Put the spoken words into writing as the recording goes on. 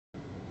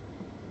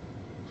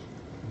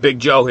Big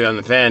Joe here on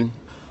the fan.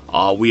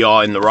 We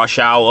are in the rush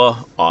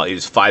hour. It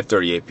is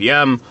 5:38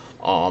 p.m.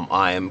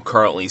 I am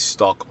currently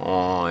stuck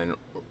on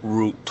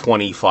Route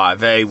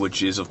 25A,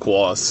 which is, of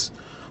course,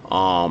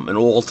 an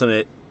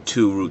alternate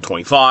to Route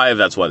 25.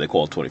 That's why they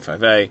call it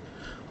 25A.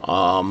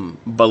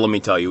 But let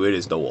me tell you, it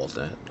is no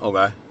alternate,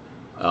 okay?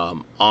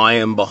 I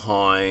am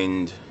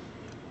behind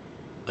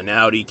an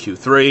Audi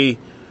Q3.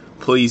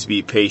 Please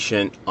be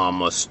patient.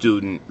 I'm a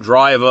student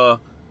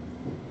driver.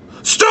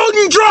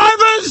 Student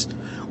drivers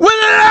with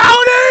an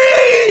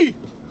Audi!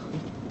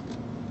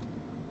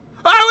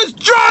 I was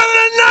driving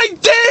a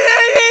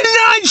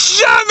 1989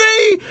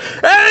 Chevy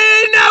and it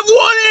didn't have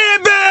one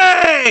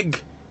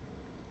airbag!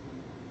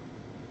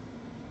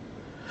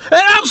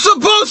 And I'm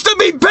supposed to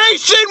be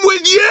patient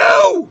with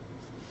you!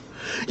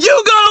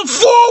 You got a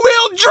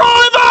four-wheel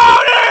drive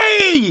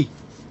Audi!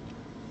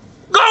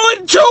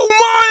 Going 2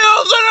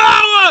 miles an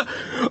hour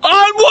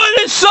on what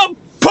is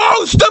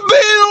supposed to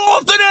be an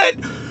alternate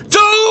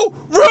to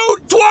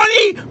Route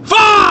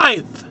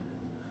 25!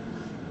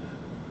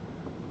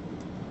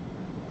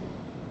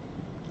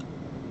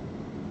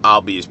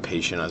 I'll be as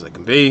patient as I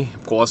can be,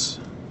 of course.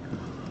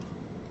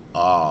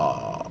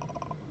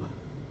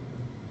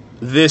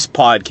 This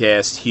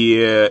podcast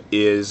here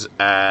is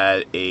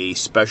at a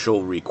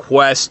special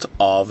request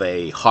of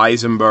a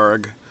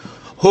Heisenberg,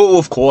 who,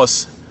 of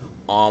course,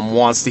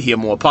 wants to hear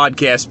more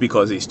podcasts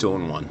because he's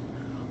 2-1.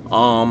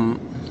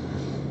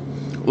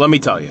 Let me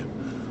tell you,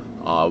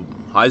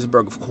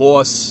 Heisenberg, of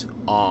course,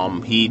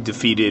 he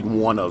defeated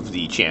one of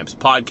the Champs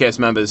podcast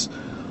members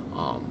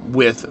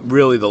with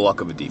really the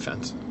luck of a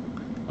defense.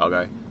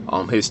 Okay,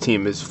 his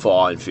team is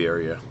far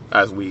inferior,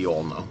 as we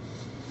all know.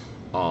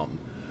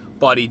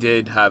 But he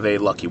did have a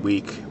lucky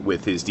week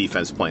with his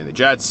defense playing the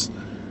Jets.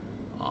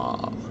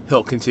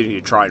 He'll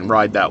continue to try and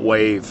ride that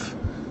wave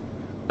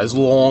as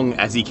long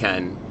as he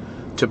can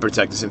to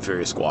protect his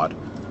inferior squad.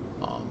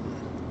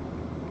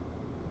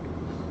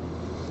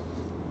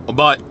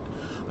 But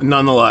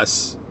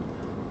nonetheless,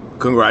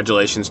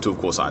 congratulations to, of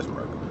course,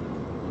 Heisenberg.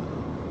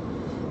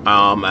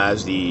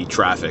 As the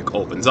traffic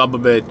opens up a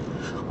bit,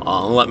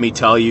 let me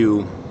tell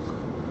you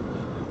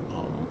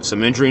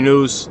some injury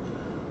news.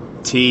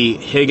 T.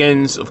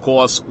 Higgins, of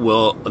course,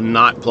 will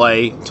not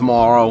play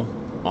tomorrow.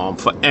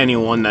 For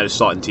anyone that is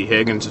starting T.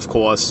 Higgins, of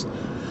course,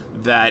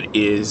 that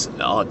is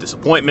a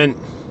disappointment.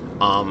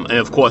 And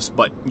of course,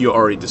 but you're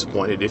already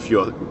disappointed if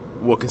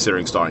we're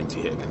considering starting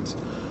T. Higgins.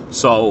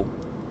 So,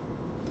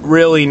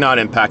 really not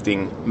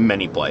impacting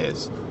many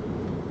players.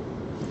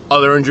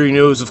 Other injury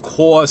news, of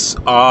course,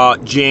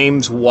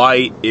 James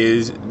White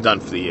is done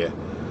for the year.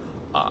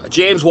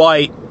 James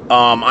White,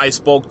 I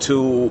spoke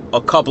to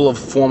a couple of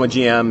former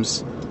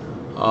GMs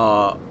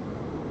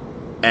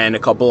and a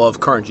couple of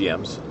current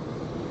GMs.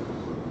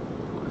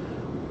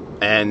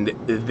 And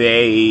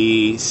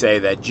they say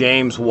that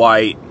James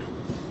White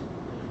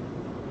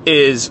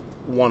is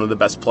one of the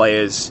best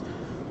players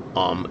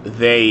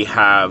they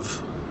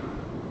have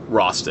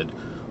rostered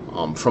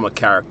from a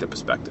character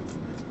perspective.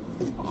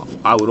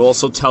 I would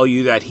also tell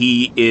you that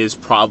he is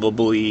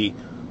probably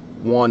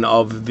one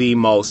of the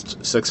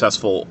most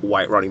successful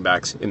white running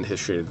backs in the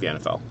history of the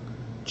NFL.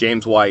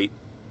 James White,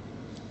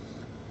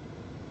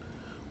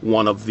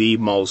 one of the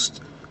most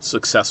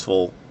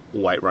successful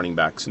white running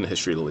backs in the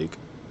history of the league.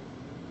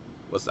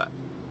 What's that?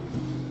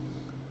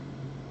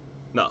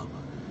 No.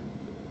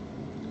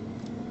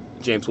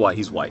 James White,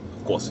 he's white.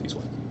 Of course he's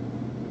white.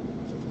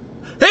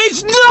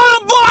 He's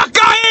not a black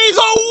guy, he's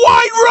a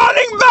white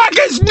running back!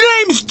 His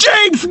name's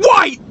James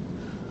White!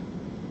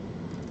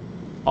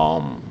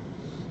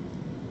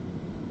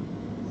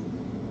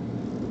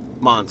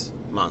 Mons.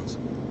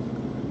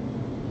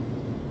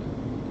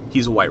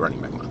 He's a white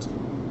running back, Mons.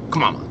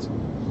 Come on, Mons.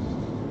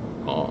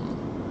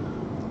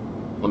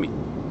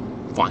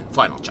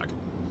 Fine, I'll check it.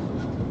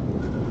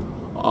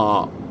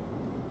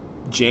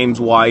 James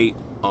White,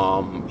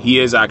 he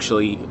is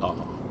actually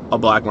a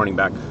black running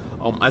back,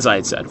 as I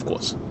had said, of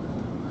course.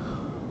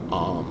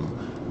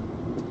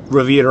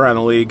 Revered around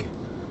the league,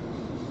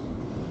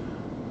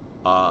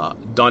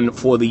 done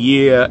for the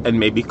year and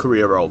maybe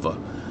career over.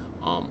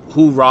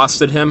 Who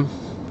rostered him?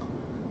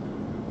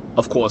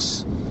 Of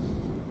course,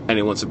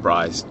 anyone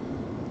surprised?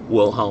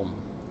 Wilhelm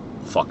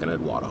fucking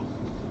Eduardo.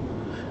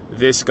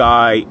 This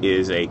guy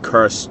is a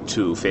curse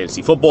to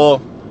fantasy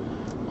football.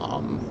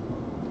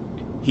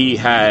 He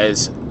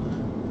has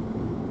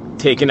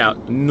taken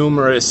out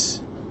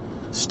numerous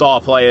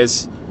star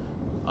players.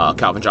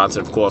 Calvin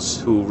Johnson, of course,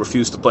 who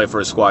refused to play for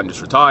his squad and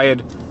just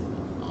retired.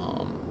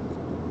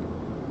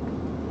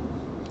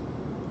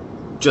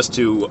 Just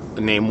to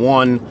name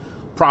one,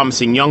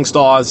 promising young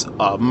stars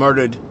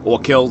murdered or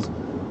killed.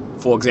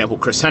 For example,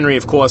 Chris Henry,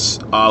 of course,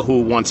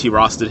 who once he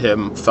rostered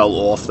him, fell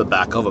off the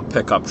back of a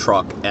pickup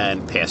truck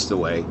and passed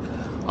away.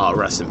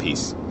 Rest in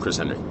peace, Chris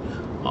Henry.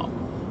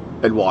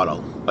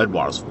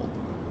 Eduardo's fault.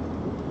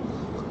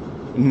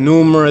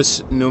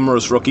 Numerous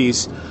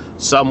rookies.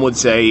 Some would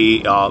say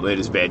it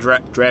is bad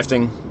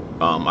drafting.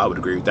 I would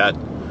agree with that.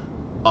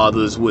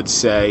 Others would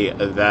say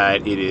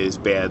that it is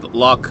bad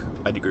luck.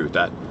 I'd agree with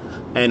that.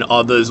 and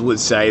others would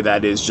say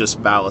that is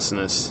just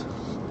ballastiness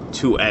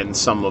to end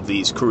some of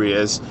these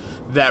careers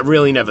that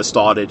really never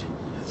started,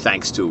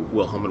 thanks to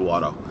Wilhelm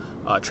Eduardo.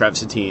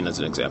 Travis Etienne as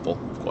an example,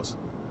 of course.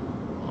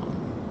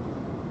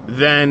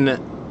 Then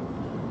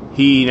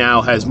he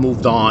now has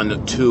moved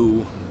on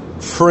to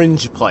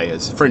fringe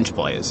players.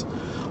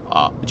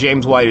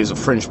 James White is a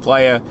fringe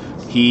player.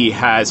 He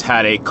has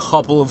had a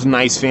couple of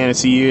nice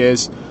fantasy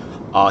years.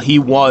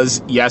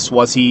 Was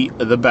he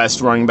the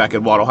best running back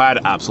Eduardo had?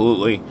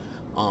 Absolutely.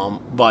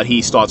 But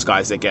he starts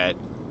guys that get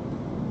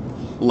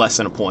less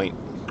than a point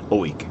a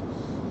week,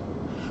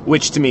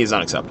 which to me is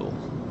unacceptable.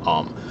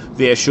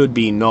 There should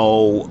be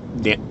no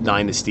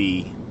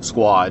dynasty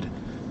squad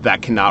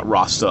that cannot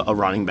roster a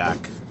running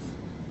back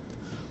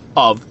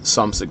of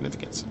some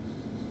significance.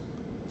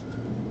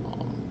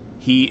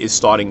 He is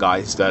starting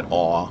guys that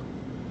are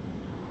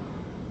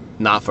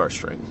not first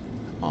string.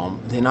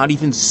 They're not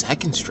even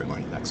second string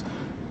running backs.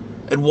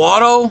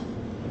 Eduardo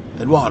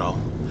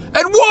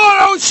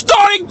is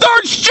starting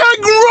third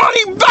string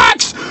running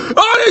backs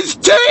on his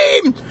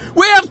team.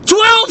 We have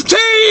 12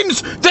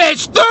 teams.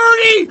 There's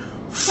 30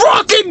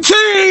 fucking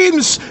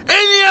teams in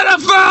the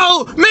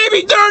NFL.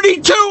 Maybe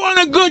 32 on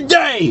a good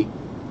day.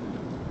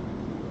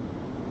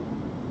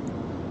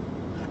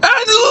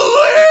 At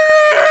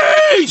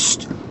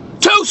least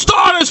 2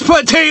 starters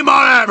per team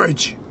on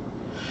average.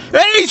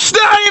 And he's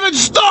not even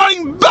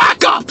starting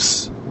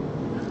backups.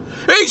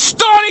 He's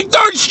starting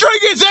third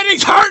stringers and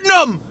he's hurting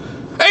them.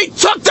 He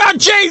took down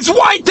James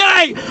White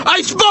today.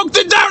 I spoke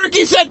to Derek.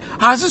 He said,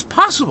 "How's this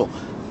possible?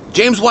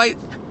 James White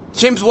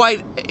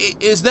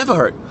is never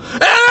hurt."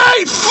 And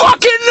I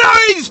fucking know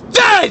he's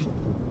dead.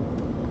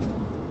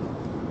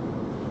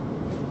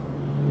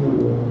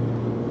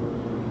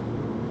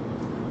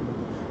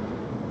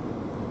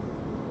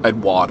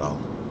 Eduardo,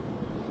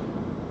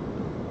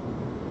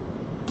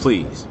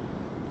 please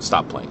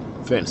stop playing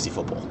fantasy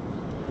football.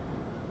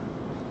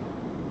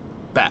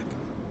 Back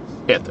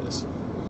after this.